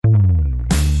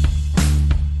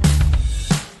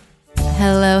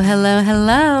Hello, hello,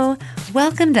 hello.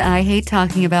 Welcome to I Hate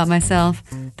Talking About Myself,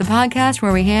 the podcast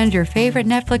where we hand your favorite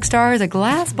Netflix stars a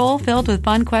glass bowl filled with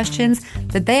fun questions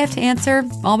that they have to answer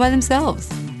all by themselves.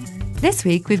 This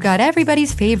week, we've got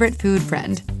everybody's favorite food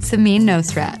friend, Samin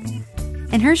Nosrat.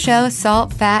 In her show,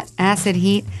 Salt, Fat, Acid,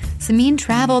 Heat, Samin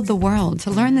traveled the world to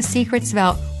learn the secrets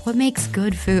about what makes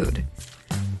good food.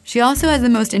 She also has the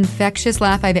most infectious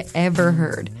laugh I've ever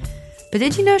heard. But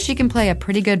did you know she can play a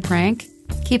pretty good prank?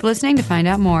 Keep listening to find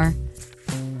out more.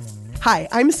 Hi,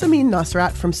 I'm Samin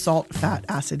Nosrat from Salt, Fat,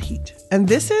 Acid, Heat. And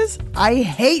this is I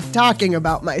Hate Talking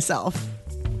About Myself.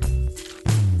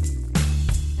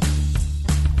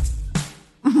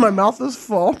 My mouth is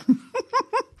full.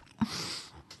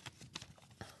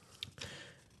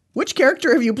 Which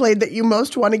character have you played that you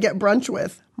most want to get brunch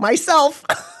with? Myself.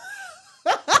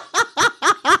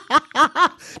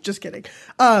 Just kidding.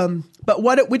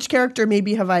 But which character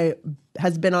maybe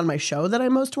has been on my show that I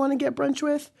most want to get brunch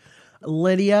with?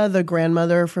 Lydia, the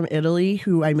grandmother from Italy,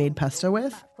 who I made pesto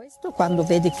with. Questo quando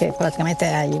vedi che praticamente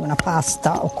hai una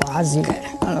pasta o quasi,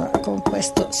 allora con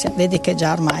questo vedi che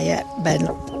già ormai è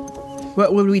bello.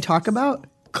 What would we talk about?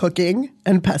 Cooking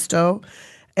and pesto,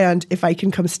 and if I can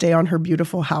come stay on her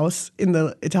beautiful house in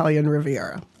the Italian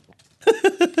Riviera.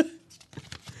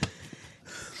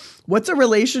 What's a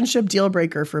relationship deal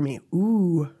breaker for me?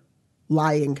 Ooh,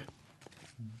 lying.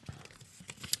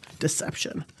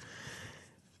 Deception.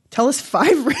 Tell us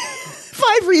five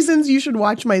reasons you should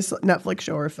watch my Netflix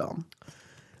show or film.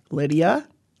 Lydia,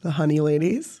 the honey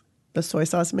ladies, the soy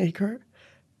sauce maker.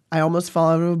 I almost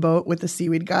fall out of a boat with the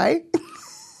seaweed guy.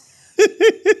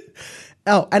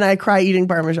 Oh, and I cry eating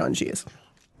Parmesan cheese.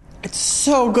 It's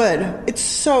so good. It's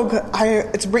so good.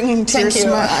 It's bringing tears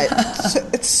to my eyes.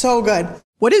 It's so good.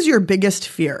 What is your biggest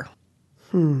fear?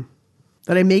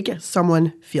 That I make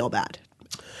someone feel bad.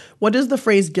 What does the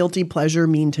phrase guilty pleasure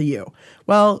mean to you?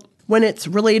 Well, when it's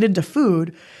related to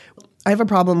food, I have a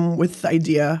problem with the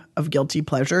idea of guilty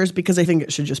pleasures because I think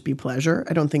it should just be pleasure.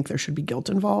 I don't think there should be guilt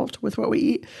involved with what we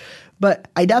eat. But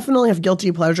I definitely have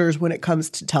guilty pleasures when it comes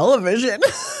to television.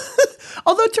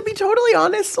 Although, to be totally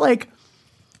honest,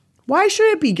 why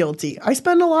should it be guilty? I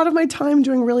spend a lot of my time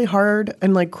doing really hard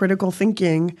and critical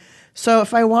thinking. So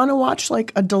if I want to watch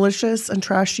a delicious and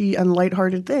trashy and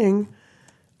lighthearted thing,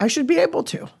 I should be able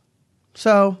to.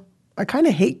 So I kind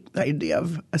of hate the idea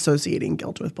of associating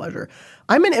guilt with pleasure.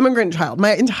 I'm an immigrant child.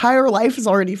 My entire life is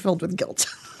already filled with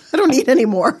guilt. I don't need any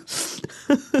more.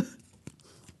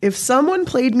 If someone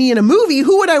played me in a movie,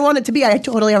 who would I want it to be? I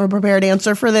totally have a prepared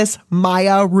answer for this.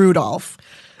 Maya Rudolph.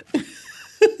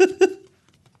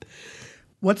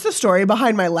 What's the story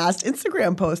behind my last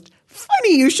Instagram post?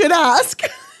 Funny you should ask.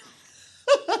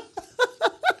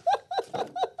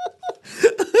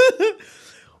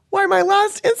 Why, my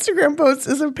last Instagram post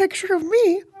is a picture of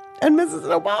me and Mrs.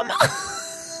 Obama.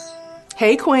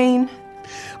 Hey, Queen.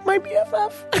 My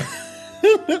BFF.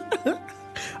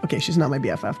 Okay, she's not my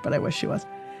BFF, but I wish she was.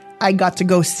 I got to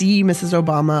go see Mrs.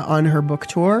 Obama on her book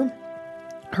tour,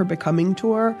 her Becoming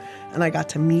tour, and I got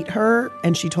to meet her,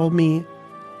 and she told me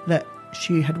that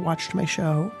she had watched my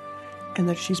show and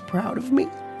that she's proud of me.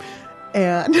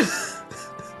 And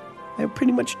I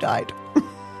pretty much died.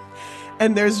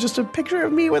 And there's just a picture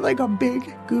of me with a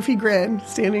big, goofy grin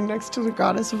standing next to the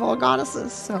goddess of all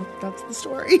goddesses. So that's the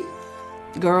story.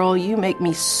 Girl, you make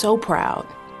me so proud.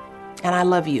 And I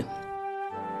love you.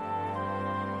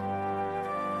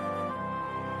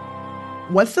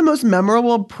 What's the most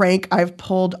memorable prank I've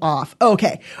pulled off?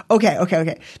 Okay.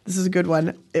 This is a good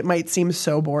one. It might seem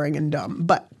so boring and dumb,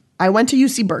 but I went to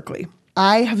UC Berkeley.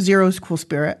 I have zero school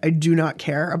spirit. I do not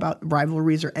care about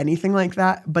rivalries or anything like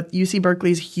that. But UC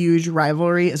Berkeley's huge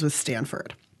rivalry is with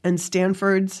Stanford. And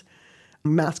Stanford's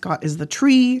mascot is the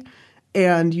tree,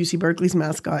 and UC Berkeley's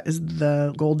mascot is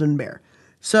the golden bear.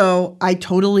 So I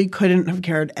totally couldn't have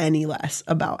cared any less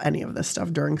about any of this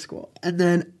stuff during school. And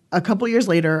then a couple years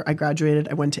later, I graduated.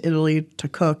 I went to Italy to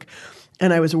cook,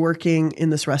 and I was working in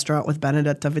this restaurant with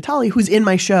Benedetta Vitali, who's in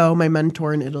my show, my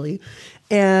mentor in Italy.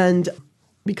 And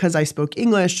because I spoke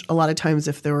English, a lot of times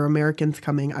if there were Americans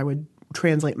coming, I would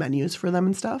translate menus for them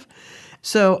and stuff.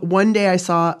 So one day I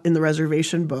saw in the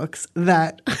reservation books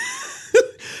that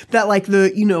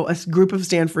a group of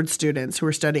Stanford students who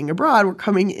were studying abroad were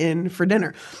coming in for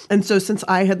dinner. And so since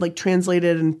I had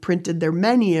translated and printed their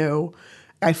menu,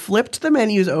 I flipped the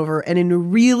menus over, and in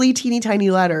really teeny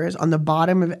tiny letters on the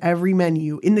bottom of every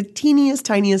menu, in the teeniest,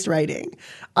 tiniest writing,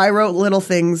 I wrote little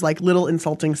things little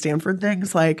insulting Stanford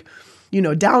things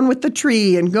down with the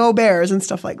tree and go Bears and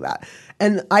stuff like that.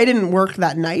 And I didn't work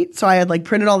that night, so I had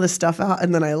printed all this stuff out,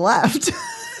 and then I left.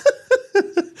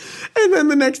 And And then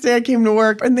the next day I came to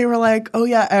work and they were like, oh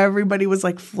yeah, everybody was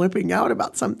like flipping out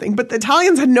about something. But the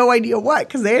Italians had no idea what,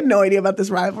 because they had no idea about this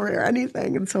rivalry or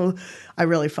anything. And so I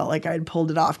really felt like I had pulled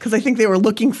it off because I think they were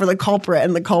looking for the culprit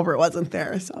and the culprit wasn't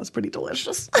there. So it was pretty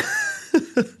delicious.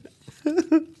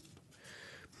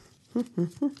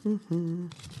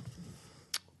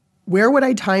 Where would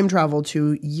I time travel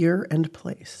to, year and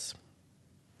place?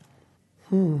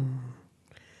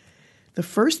 The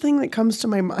first thing that comes to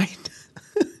my mind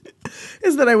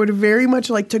is that I would very much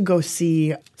like to go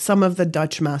see some of the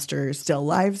Dutch masters' still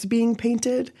lives being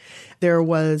painted. There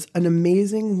was an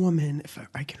amazing woman, if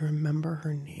I can remember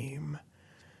her name.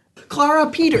 Clara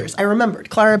Peters. I remembered.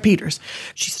 Clara Peters.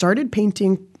 She started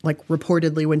painting, like,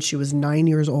 reportedly when she was 9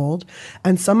 years old.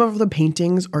 And some of the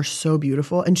paintings are so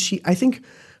beautiful. And I think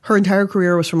her entire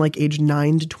career was from like age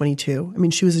 9 to 22. I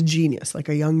mean, she was a genius, like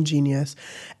a young genius.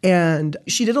 And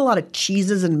she did a lot of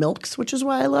cheeses and milks, which is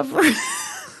why I love her.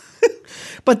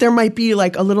 But there might be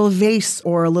like a little vase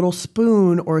or a little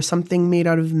spoon or something made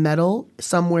out of metal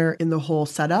somewhere in the whole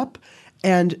setup.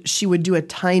 And she would do a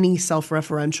tiny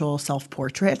self-referential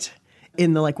self-portrait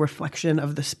in the like reflection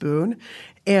of the spoon.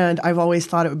 And I've always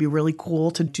thought it would be really cool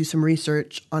to do some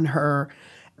research on her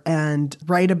and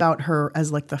write about her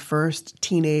as like the first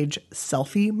teenage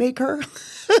selfie maker,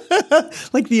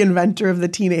 like the inventor of the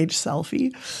teenage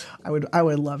selfie. I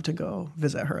would love to go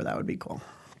visit her. That would be cool.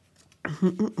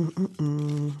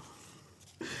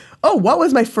 Oh, what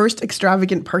was my first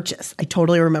extravagant purchase? I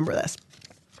totally remember this.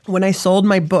 When I sold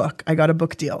my book, I got a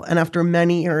book deal. And after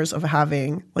many years of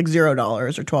having like $0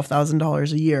 or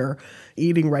 $12,000 a year,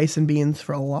 eating rice and beans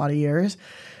for a lot of years,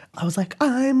 I was like,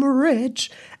 I'm rich.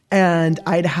 And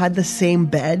I'd had the same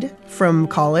bed from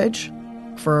college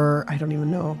for, I don't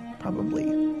even know, probably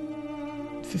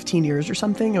 15 years or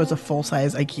something. It was a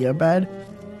full-size IKEA bed.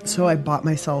 So I bought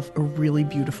myself a really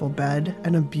beautiful bed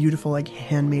and a beautiful like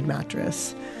handmade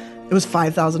mattress. It was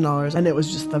 $5,000 and it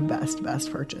was just the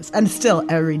best purchase. And still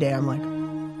every day I'm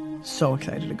like so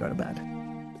excited to go to bed.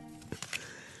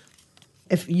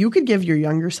 If you could give your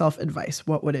younger self advice,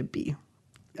 what would it be?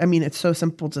 I mean, it's so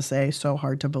simple to say, so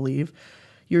hard to believe.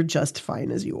 You're just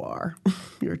fine as you are.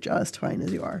 You're just fine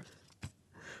as you are.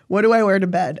 What do I wear to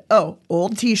bed? Oh,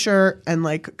 old t-shirt and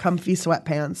like comfy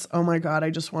sweatpants. Oh my God, I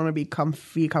just want to be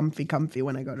comfy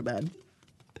when I go to bed.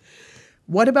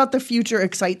 What about the future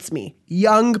excites me?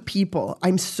 Young people.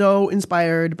 I'm so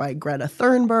inspired by Greta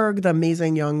Thunberg, the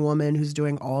amazing young woman who's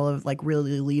doing all of like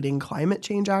really leading climate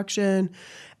change action.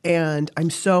 And I'm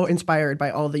so inspired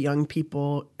by all the young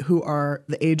people who are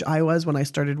the age I was when I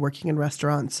started working in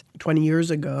restaurants 20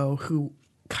 years ago, who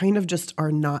kind of just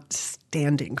are not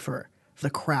standing for the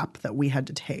crap that we had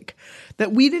to take,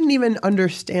 that we didn't even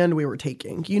understand we were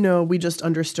taking. You know, we just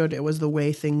understood it was the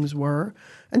way things were.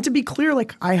 And to be clear,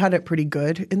 like I had it pretty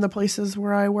good in the places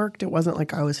where I worked. It wasn't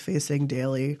like I was facing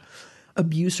daily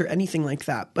abuse or anything like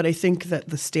that. But I think that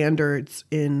the standards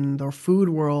in the food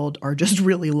world are just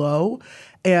really low.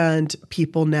 And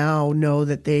people now know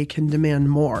that they can demand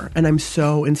more. And I'm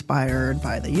so inspired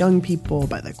by the young people,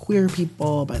 by the queer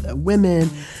people, by the women,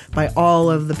 by all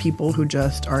of the people who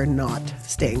just are not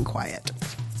staying quiet.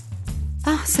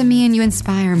 Oh, Samin, you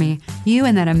inspire me. You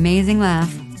and that amazing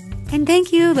laugh. And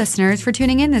thank you, listeners, for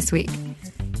tuning in this week.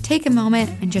 Take a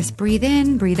moment and just breathe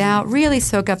in, breathe out, really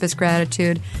soak up this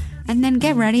gratitude, and then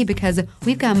get ready because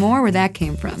we've got more where that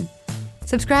came from.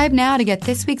 Subscribe now to get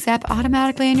this week's app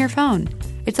automatically on your phone.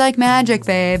 It's like magic,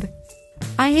 babe.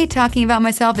 I Hate Talking About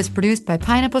Myself is produced by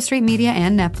Pineapple Street Media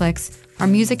and Netflix. Our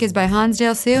music is by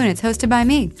Hansdale Sue, and it's hosted by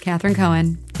me, Catherine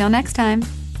Cohen. Till next time.